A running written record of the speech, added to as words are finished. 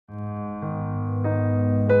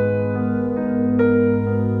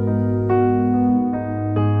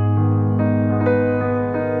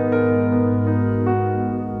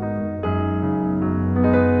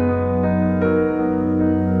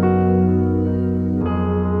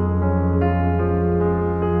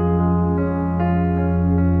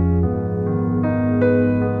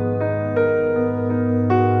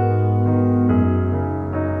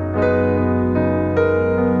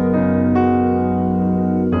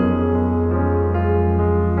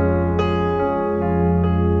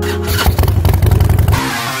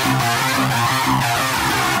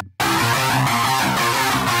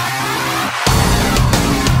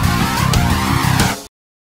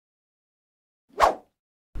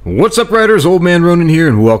What's up, riders? Old Man Ronin here,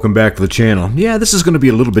 and welcome back to the channel. Yeah, this is going to be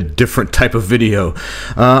a little bit different type of video.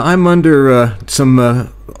 I'm under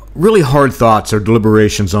some really hard thoughts or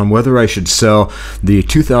deliberations on whether I should sell the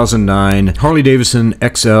 2009 Harley-Davidson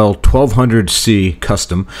XL1200 C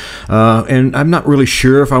Custom. And I'm not really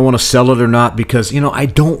sure if I want to sell it or not because, you know, I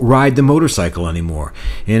don't ride the motorcycle anymore.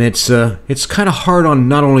 And it's kind of hard on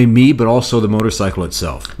not only me, but also the motorcycle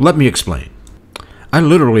itself. Let me explain. I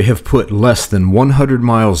literally have put less than 100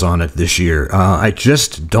 miles on it this year. I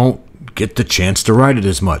just don't get the chance to ride it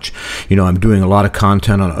as much. You know, I'm doing a lot of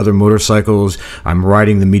content on other motorcycles. I'm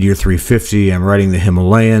riding the Meteor 350. I'm riding the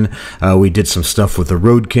Himalayan. We did some stuff with the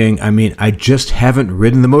Road King. I mean, I just haven't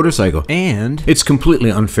ridden the motorcycle. And it's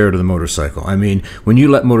completely unfair to the motorcycle. I mean, when you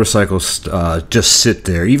let motorcycles just sit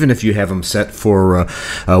there, even if you have them set for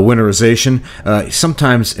winterization,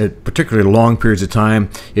 sometimes at particularly long periods of time,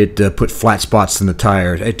 it put flat spots in the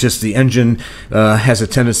tires. It just, the engine has a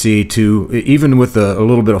tendency to, even with a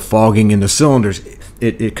little bit of fogging in the cylinders,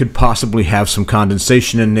 it could possibly have some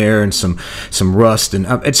condensation in there and some rust, and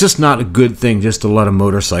it's just not a good thing just to let a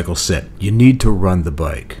motorcycle sit. You need to run the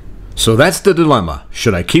bike. So that's the dilemma.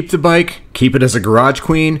 Should I keep the bike, keep it as a garage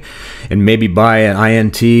queen, and maybe buy an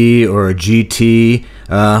INT or a GT?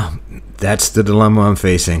 That's the dilemma I'm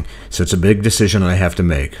facing. So it's a big decision I have to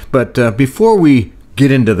make. But before we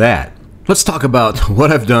get into that, let's talk about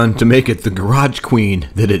what I've done to make it the garage queen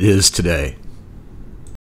that it is today.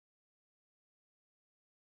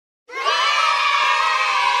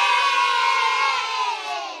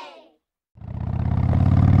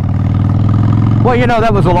 Well, you know,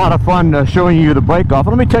 that was a lot of fun showing you the bike off.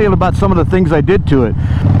 Let me tell you about some of the things I did to it.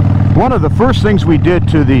 One of the first things we did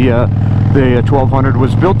to the 1200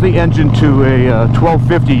 was built the engine to a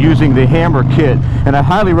 1250 using the Hammer kit, and I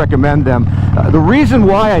highly recommend them. The reason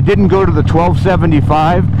why I didn't go to the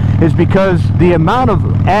 1275 is because the amount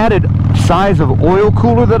of added size of oil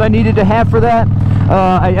cooler that I needed to have for that,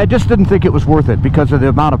 I just didn't think it was worth it because of the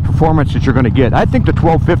amount of performance that you're going to get. I think the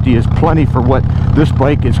 1250 is plenty for what this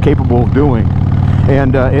bike is capable of doing,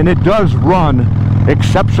 and it does run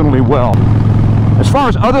exceptionally well. As far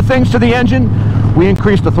as other things to the engine, we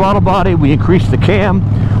increased the throttle body, we increased the cam,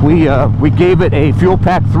 we gave it a fuel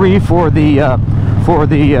pack 3 for the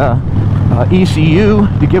ECU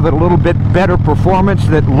to give it a little bit better performance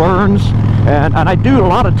that learns. And I do a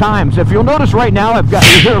lot of times. If you'll notice right now, you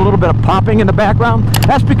hear a little bit of popping in the background.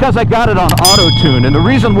 That's because I got it on auto tune, and the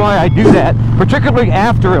reason why I do that, particularly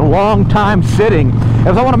after a long time sitting,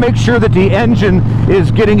 is I want to make sure that the engine is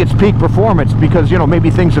getting its peak performance, because, you know, maybe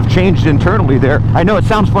things have changed internally there. I know it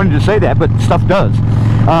sounds funny to say that, but stuff does.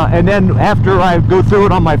 And then after I go through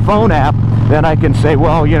it on my phone app, then I can say,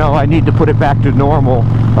 well, you know, I need to put it back to normal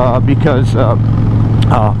because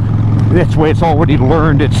that's the way it's already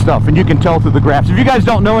learned its stuff, and you can tell through the graphs. If you guys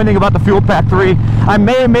don't know anything about the Fuel Pack 3, I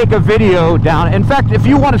may make a video down. In fact, if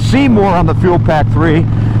you want to see more on the Fuel Pack 3,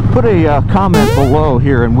 put a comment below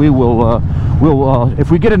here, and we will,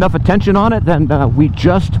 if we get enough attention on it, then we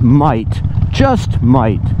just might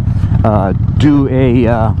do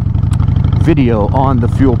a video on the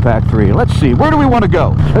Fuel Pack 3. Let's see, where do we want to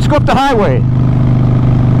go? Let's go up the highway.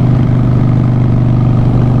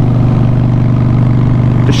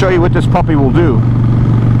 To show you what this puppy will do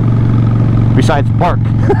besides bark.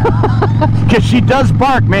 Because she does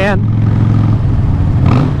bark, man.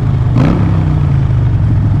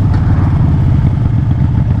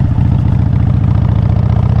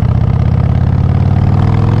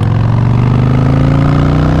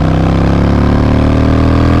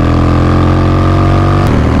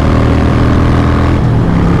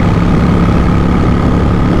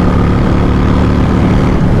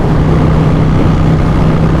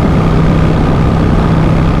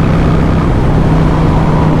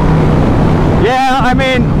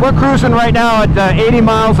 We're cruising right now at 80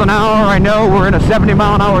 miles an hour. I know we're in a 70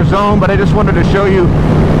 mile an hour zone, but I just wanted to show you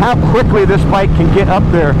how quickly this bike can get up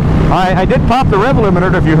there. I did pop the rev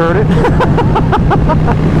limiter if you heard it.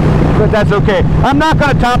 But that's okay. I'm not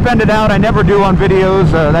going to top end it out. I never do on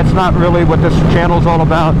videos. That's not really what this channel's all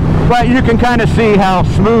about. But you can kind of see how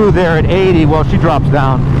smooth there at 80. Well, she drops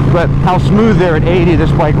down. But how smooth there at 80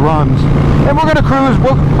 this bike runs. And we're going to cruise.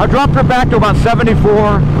 I dropped her back to about 74.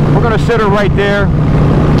 We're going to sit her right there.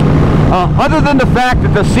 Other than the fact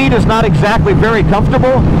that the seat is not exactly very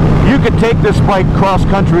comfortable, you could take this bike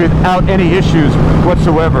cross-country without any issues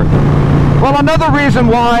whatsoever. Well, another reason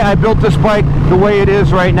why I built this bike the way it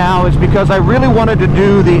is right now is because I really wanted to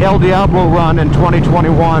do the El Diablo run in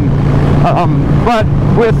 2021. But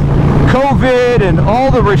with COVID and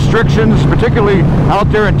all the restrictions, particularly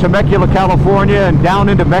out there in Temecula, California and down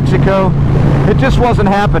into Mexico, it just wasn't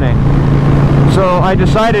happening. So I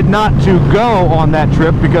decided not to go on that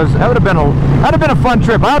trip because that would have been a fun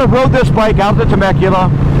trip. I would have rode this bike out to Temecula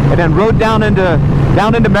and then rode down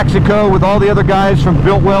into Mexico with all the other guys from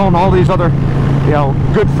Builtwell and all these other, you know,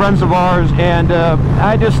 good friends of ours. And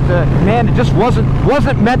I just, man, it just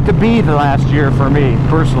wasn't meant to be the last year for me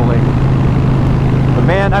personally. But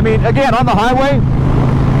man, I mean, again, on the highway,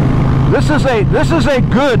 this is a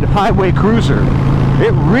good highway cruiser.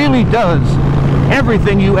 It really does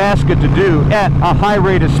everything you ask it to do at a high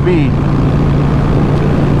rate of speed.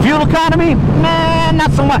 Fuel economy? Nah,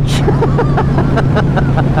 not so much.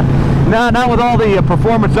 No, not with all the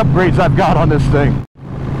performance upgrades I've got on this thing.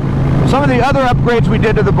 Some of the other upgrades we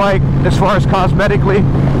did to the bike, as far as cosmetically,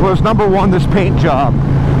 was number one, this paint job.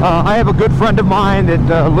 I have a good friend of mine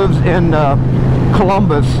that lives in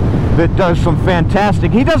Columbus that does some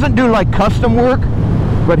fantastic, he doesn't do like custom work,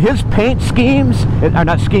 but his paint schemes, or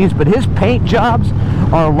not schemes, but his paint jobs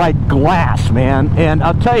are like glass, man. And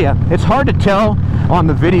I'll tell you, it's hard to tell on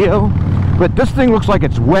the video, but this thing looks like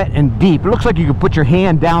it's wet and deep. It looks like you could put your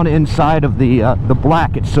hand down inside of the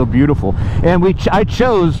black. It's so beautiful. And I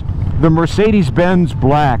chose the Mercedes-Benz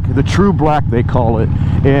black, the true black they call it.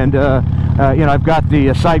 And you know, I've got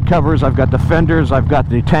the side covers, I've got the fenders, I've got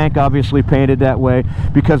the tank obviously painted that way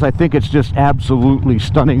because I think it's just absolutely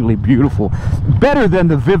stunningly beautiful. Better than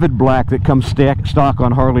the vivid black that comes stock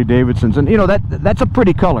on Harley-Davidsons. And you know, that's a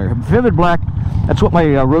pretty color. Vivid black, that's what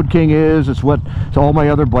my Road King is, it's what all my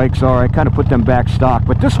other bikes are. I kind of put them back stock,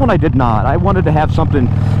 but this one I did not. I wanted to have something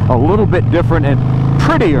a little bit different and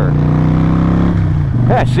prettier.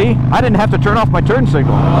 Yeah, see? I didn't have to turn off my turn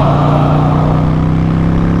signal.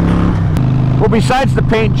 Well, besides the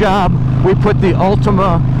paint job, we put the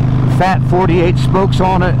Ultima Fat 48 spokes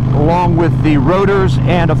on it, along with the rotors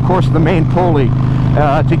and, of course, the main pulley,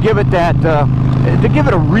 to give it that, to give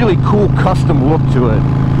it a really cool custom look to it.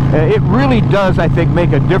 It really does, I think,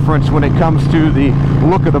 make a difference when it comes to the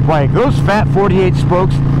look of the bike. Those Fat 48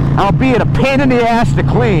 spokes, albeit a pain in the ass to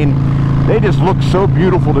clean, they just look so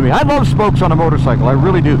beautiful to me. I love spokes on a motorcycle, I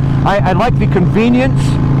really do. I like the convenience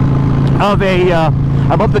of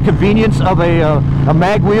I love the convenience of a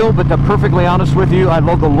mag wheel, but to be perfectly honest with you, I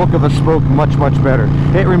love the look of a spoke much, much better.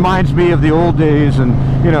 It reminds me of the old days, and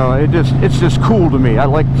you know, it's just cool to me. I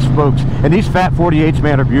like the spokes, and these Fat 48s,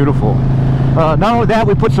 man, are beautiful. Not only that,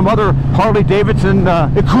 we put some other Harley-Davidson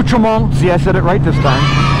accoutrements, see, I said it right this time,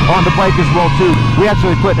 on the bike as well too. We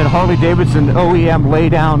actually put a Harley-Davidson OEM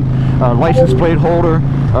lay-down license plate holder.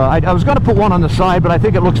 I was going to put one on the side, but I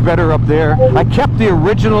think it looks better up there. I kept the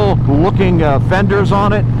original looking fenders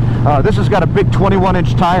on it. This has got a big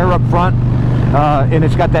 21-inch tire up front, and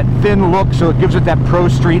it's got that thin look, so it gives it that Pro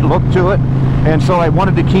Street look to it. And so I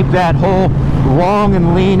wanted to keep that whole long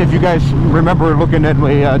and lean. If you guys remember looking at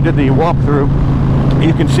we did the walkthrough,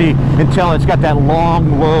 you can see and tell it's got that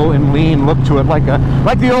long, low, and lean look to it, like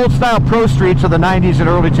the old style Pro Streets of the 90s and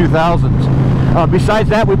early 2000s. Besides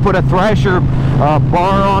that, we put a Thrasher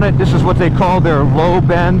bar on it. This is what they call their low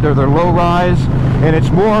bend or their low rise, and it's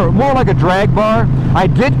more like a drag bar. I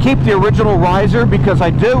did keep the original riser because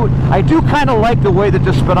I do kind of like the way that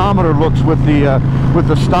the speedometer looks with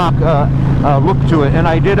the stock look to it, and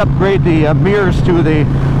I did upgrade the mirrors to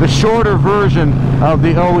the shorter version of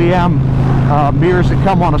the OEM mirrors that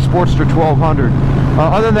come on a Sportster 1200.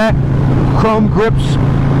 Other than that, chrome grips,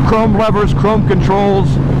 chrome levers, chrome controls.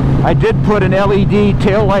 I did put an LED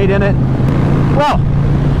tail light in it. Well,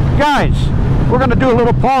 guys, we're going to do a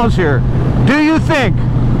little pause here. Do you think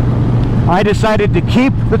I decided to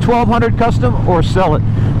keep the 1200 Custom or sell it?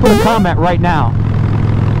 Put a comment right now.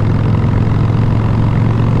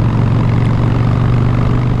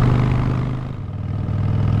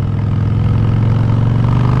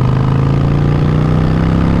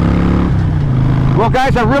 Well,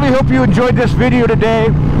 guys, I really hope you enjoyed this video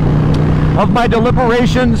today of my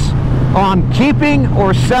deliberations on keeping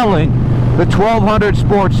or selling the 1200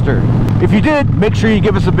 Sportster. If you did, make sure you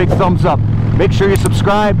give us a big thumbs up. Make sure you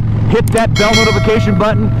subscribe, hit that bell notification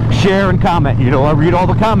button, share and comment. You know, I read all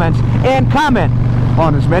the comments and comment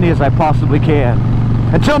on as many as I possibly can.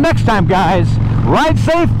 Until next time, guys, ride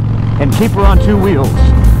safe and keep her on two wheels.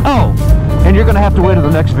 Oh, and you're going to have to wait till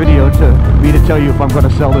the next video to me to tell you if I'm going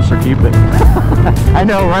to sell this or keep it. I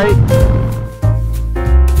know, right?